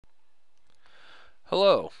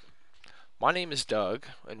Hello, my name is Doug,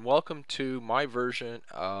 and welcome to my version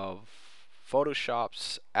of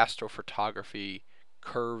Photoshop's astrophotography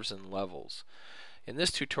curves and levels. In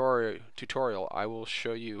this tutorial, I will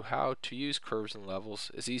show you how to use curves and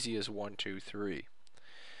levels as easy as 1, 2, 3.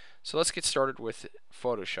 So let's get started with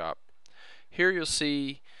Photoshop. Here you'll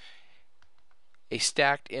see a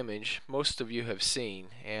stacked image most of you have seen,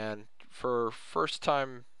 and for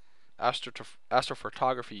first-time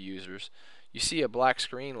astrophotography users, you see a black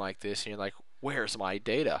screen like this and you're like, where's my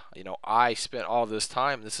data? I spent all this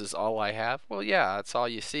time, this is all I have. Well, yeah, that's all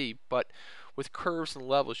you see, but with curves and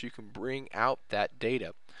levels you can bring out that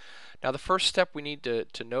data. Now the first step we need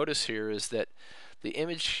to notice here is that the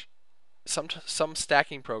image, some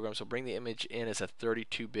stacking programs will bring the image in as a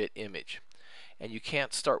 32-bit image, and you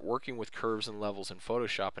can't start working with curves and levels in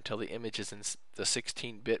Photoshop until the image is in the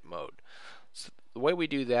 16-bit mode. So the way we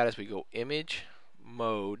do that is we go Image,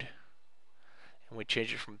 Mode, and we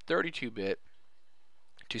change it from 32-bit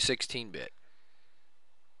to 16-bit.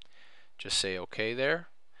 Just say OK there.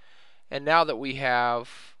 And now that we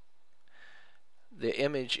have the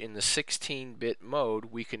image in the 16-bit mode,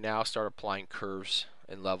 we can now start applying curves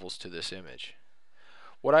and levels to this image.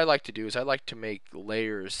 What I like to do is I like to make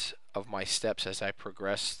layers of my steps as I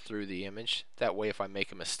progress through the image. That way if I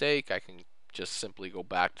make a mistake, I can just simply go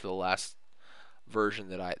back to the last version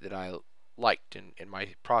that I liked in my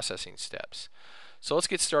processing steps. So let's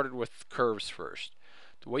get started with curves first.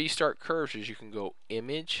 The way you start curves is you can go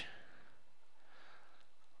Image,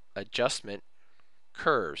 Adjustment,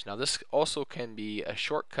 Curves. Now this also can be a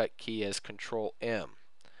shortcut key as Control M.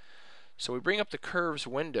 So we bring up the curves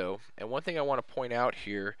window, and one thing I want to point out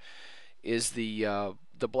here is the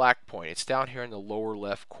black point. It's down here in the lower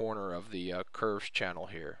left corner of the curves channel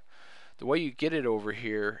here. The way you get it over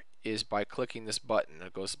here is by clicking this button.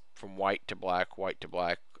 It goes from white to black, white to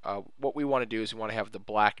black. What we want to do is we want to have the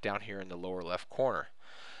black down here in the lower left corner.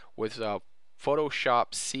 With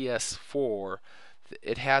Photoshop CS4,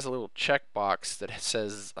 it has a little checkbox that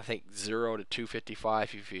says, I think, 0 to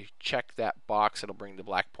 255. If you check that box, it'll bring the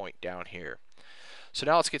black point down here. So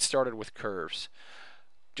now let's get started with curves.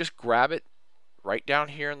 Just grab it right down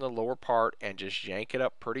here in the lower part and just yank it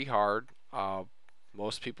up pretty hard.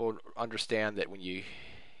 Most people understand that when you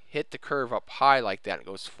hit the curve up high like that and it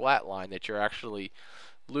goes flatline, that you're actually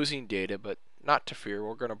losing data, but not to fear.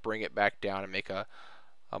 We're going to bring it back down and make a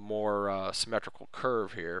more symmetrical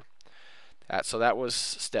curve here. So that was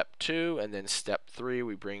step 2, and then step 3,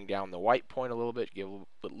 we bring down the white point a little bit, give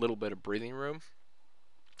a little bit of breathing room,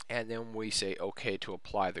 and then we say OK to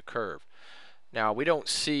apply the curve. Now we don't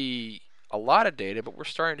see a lot of data, but we're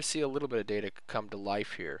starting to see a little bit of data come to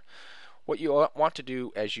life here. What you want to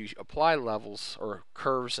do as you apply levels or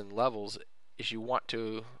curves and levels is you want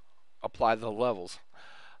to apply the levels.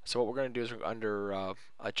 So what we're going to do is we're under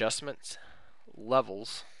Adjustments,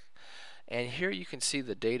 Levels, and here you can see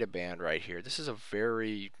the data band right here. This is a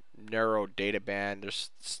very narrow data band.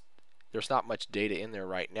 There's not much data in there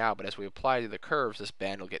right now, but as we apply the curves, this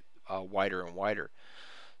band will get wider and wider.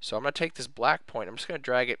 So I'm going to take this black point, I'm just going to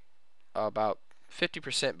drag it about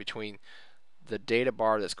 50% between the data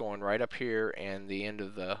bar that's going right up here and the end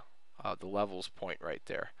of the levels point right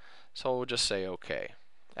there. So we'll just say OK.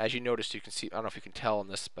 As you noticed, you can see, I don't know if you can tell in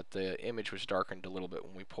this, but the image was darkened a little bit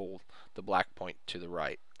when we pulled the black point to the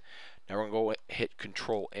right. Now we're going to go hit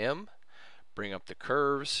Control M, bring up the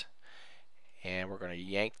curves, and we're going to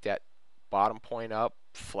yank that bottom point up,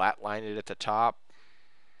 flatline it at the top,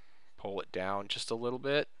 pull it down just a little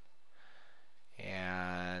bit,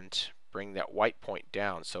 and bring that white point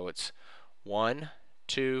down. So it's 1,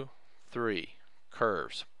 2, 3,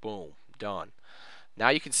 curves, boom, done. Now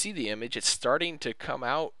you can see the image. It's starting to come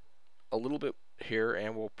out a little bit here,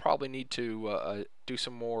 and we'll probably need to do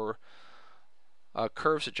some more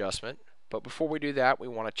curves adjustment. But before we do that, we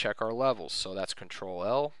want to check our levels. So that's Control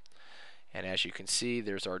L, and as you can see,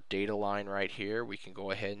 there's our data line right here. We can go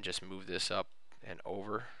ahead and just move this up and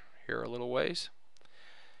over here a little ways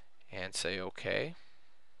and say OK.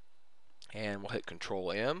 And we'll hit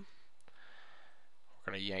Control M.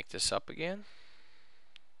 We're going to yank this up again.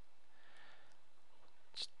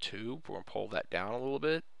 It's 2. We're going to pull that down a little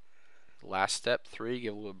bit. Last step, 3,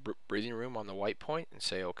 give a little breathing room on the white point and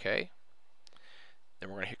say OK. Then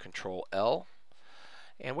we're going to hit Control L.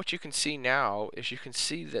 And what you can see now is you can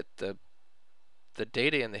see that the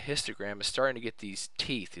data in the histogram is starting to get these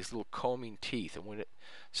teeth, these little combing teeth. And when it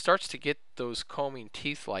starts to get those combing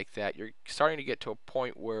teeth like that, you're starting to get to a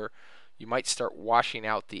point where you might start washing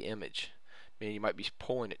out the image. Meaning you might be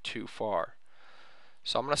pulling it too far.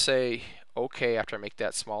 So I'm going to say OK after I make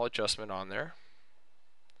that small adjustment on there.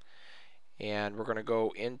 And we're going to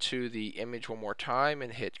go into the image one more time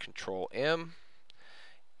and hit Control M.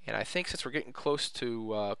 And I think since we're getting close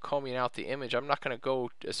to combing out the image, I'm not going to go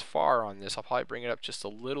as far on this. I'll probably bring it up just a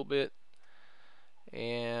little bit,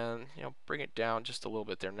 and bring it down just a little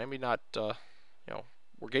bit there. Maybe not.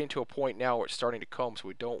 We're getting to a point now where it's starting to comb, so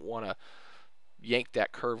we don't want to yank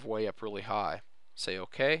that curve way up really high. Say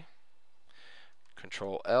OK.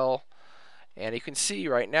 Control L. And you can see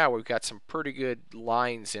right now we've got some pretty good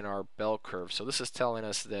lines in our bell curve. So this is telling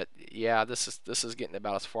us that, yeah, this is getting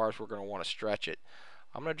about as far as we're going to want to stretch it.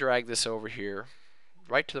 I'm going to drag this over here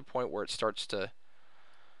right to the point where it starts to,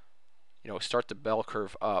 start the bell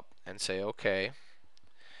curve up, and say OK.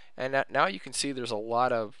 And now you can see there's a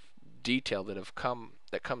lot of detail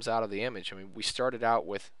that comes out of the image. I mean, we started out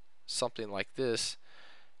with something like this,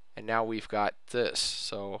 and now we've got this.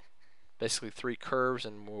 So basically 3 curves,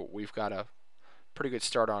 and we've got a pretty good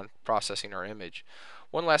start on processing our image.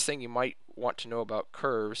 One last thing you might want to know about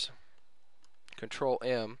curves, Control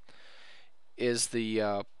M, is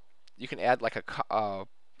you can add like give it a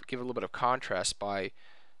little bit of contrast by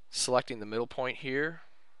selecting the middle point here,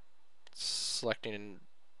 selecting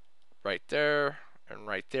right there and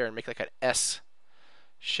right there, and make like an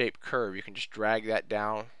S-shaped curve. You can just drag that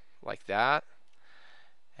down like that,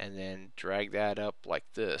 and then drag that up like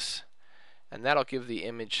this, and that'll give the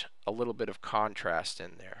image a little bit of contrast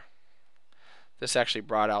in there. This actually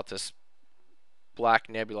brought out this black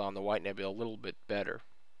nebula on the white nebula a little bit better.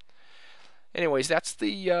 Anyways, that's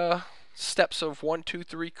the steps of 1, 2,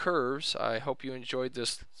 3 curves. I hope you enjoyed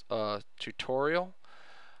this tutorial.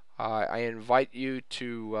 I invite you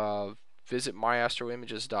to visit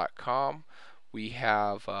myastroimages.com. We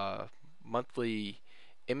have a monthly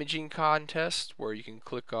imaging contest where you can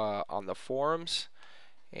click on the forums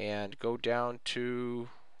and go down to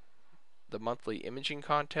the monthly imaging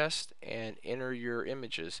contest and enter your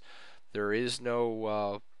images. There is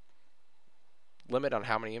no limit on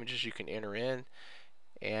how many images you can enter in,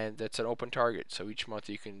 and that's an open target, so each month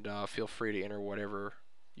you can feel free to enter whatever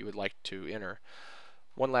you would like to enter.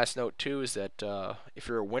 One last note too is that if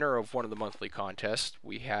you're a winner of one of the monthly contests,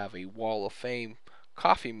 we have a Wall of Fame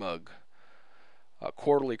coffee mug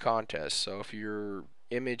quarterly contest. So if your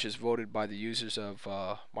image is voted by the users of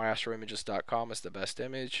myastroimages.com as the best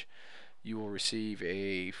image, you will receive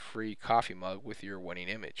a free coffee mug with your winning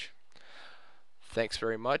image. Thanks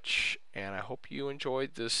very much, and I hope you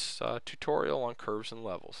enjoyed this tutorial on curves and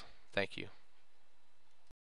levels. Thank you.